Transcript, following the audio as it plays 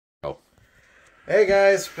Hey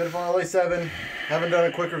guys, Pitiful LA7. Haven't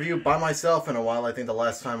done a quick review by myself in a while. I think the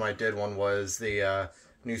last time I did one was the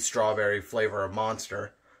new strawberry flavor of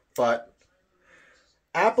Monster. But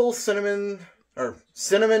apple cinnamon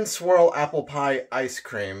swirl apple pie ice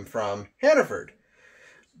cream from Hannaford.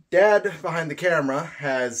 Dad behind the camera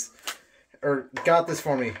got this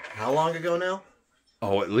for me how long ago now?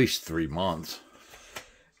 Oh, at least 3 months.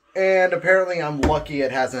 And apparently I'm lucky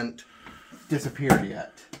it hasn't disappeared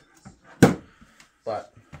yet.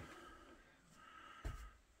 But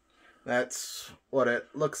that's what it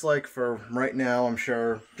looks like for right now. I'm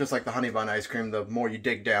sure, just like the honey bun ice cream, the more you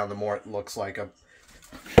dig down, the more it looks like a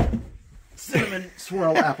cinnamon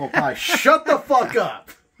swirl apple pie. Shut the fuck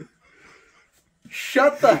up!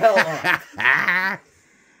 Shut the hell up!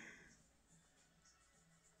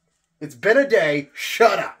 It's been a day.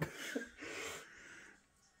 Shut up!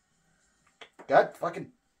 God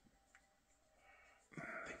fucking...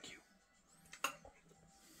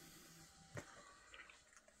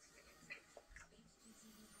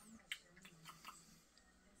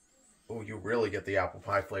 Oh, you really get the apple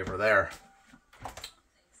pie flavor there.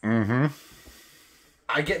 Mm-hmm.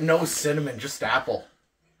 I get no cinnamon, just apple.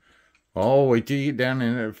 Oh, wait till you get down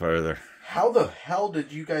in it further. How the hell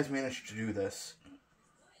did you guys manage to do this?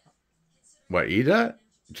 What, eat that?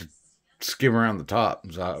 Just skim around the top.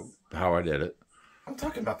 Is that how I did it? I'm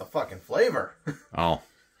talking about the fucking flavor. Oh.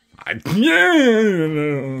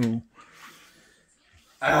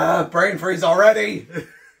 Brain freeze already.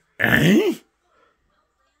 Eh?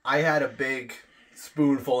 I had a big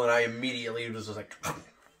spoonful and I immediately was just like...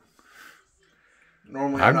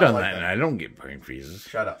 Normally I've done that and I don't get brain freezes.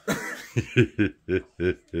 Shut up.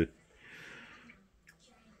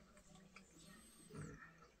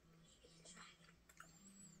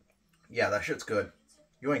 Yeah, that shit's good.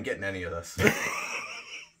 You ain't getting any of this.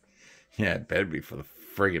 Yeah, it better be for the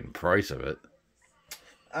friggin' price of it.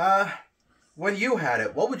 When you had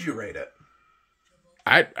it, what would you rate it?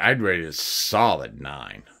 I'd rate it a solid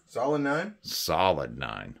 9. Solid 9? Solid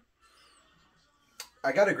 9.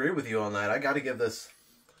 I gotta agree with you on that. I gotta give this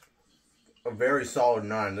a very solid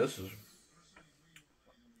 9. This is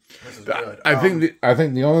good. I think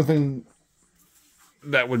the only thing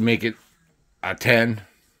that would make it a 10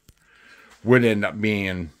 would end up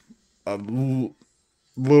being a little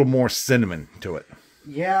more cinnamon to it.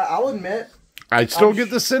 Yeah, I'll admit. I still get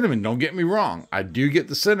the cinnamon. Don't get me wrong. I do get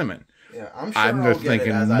the cinnamon. Yeah, I'm sure. I'm just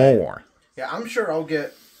thinking more. Yeah, I'm sure I'll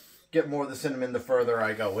get more of the cinnamon the further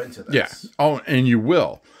I go into this. Yeah. Oh, and you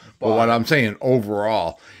will. But what I'm saying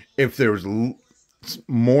overall, if there was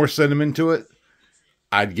more cinnamon to it,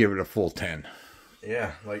 I'd give it a full 10.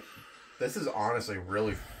 Yeah, like this is honestly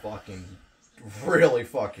really fucking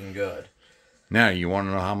good. Now, you want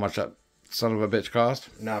to know how much that son of a bitch cost?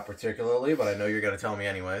 Not particularly, but I know you're gonna tell me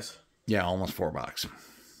anyways. Yeah, almost $4.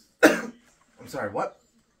 I'm sorry, what?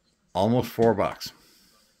 Almost $4.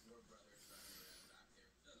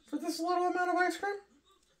 For this little amount of ice cream?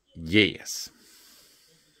 Yes.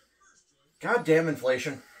 Goddamn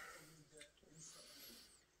inflation.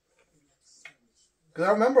 Because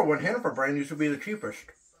I remember when Hannaford brand used to be the cheapest.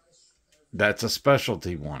 That's a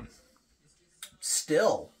specialty one.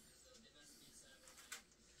 Still.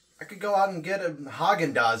 I could go out and get a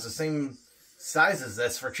Haagen-Dazs the same size as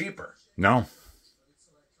this for cheaper. No.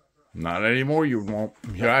 Not anymore. You won't.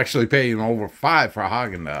 You're actually paying over $5 for a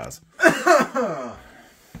Haagen-Dazs.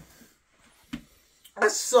 That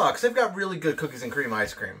sucks. They've got really good cookies and cream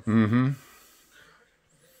ice cream. Mm-hmm.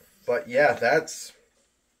 But yeah, that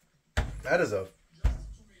is a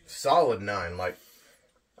solid 9. Like,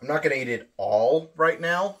 I'm not going to eat it all right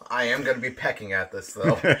now. I am going to be pecking at this,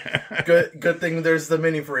 though. Good thing there's the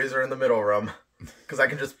mini freezer in the middle room. Because I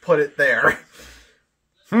can just put it there.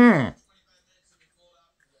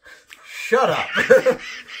 Shut up.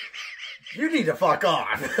 You need to fuck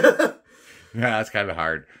off. Yeah, that's kind of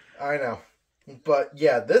hard. I know. But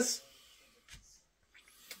yeah, this...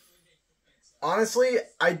 Honestly,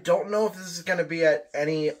 I don't know if this is going to be at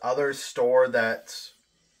any other store that's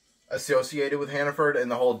associated with Hannaford and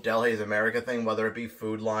the whole Delhaize America thing, whether it be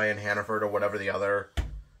Food Lion, Hannaford, or whatever the other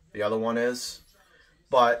one is.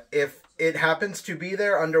 But if it happens to be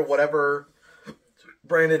there under whatever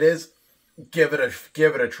brand it is, give it a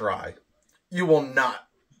try. You will not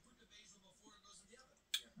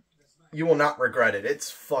regret it.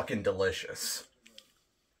 It's fucking delicious.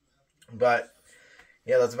 But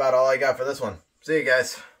yeah, that's about all I got for this one. See you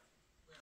guys.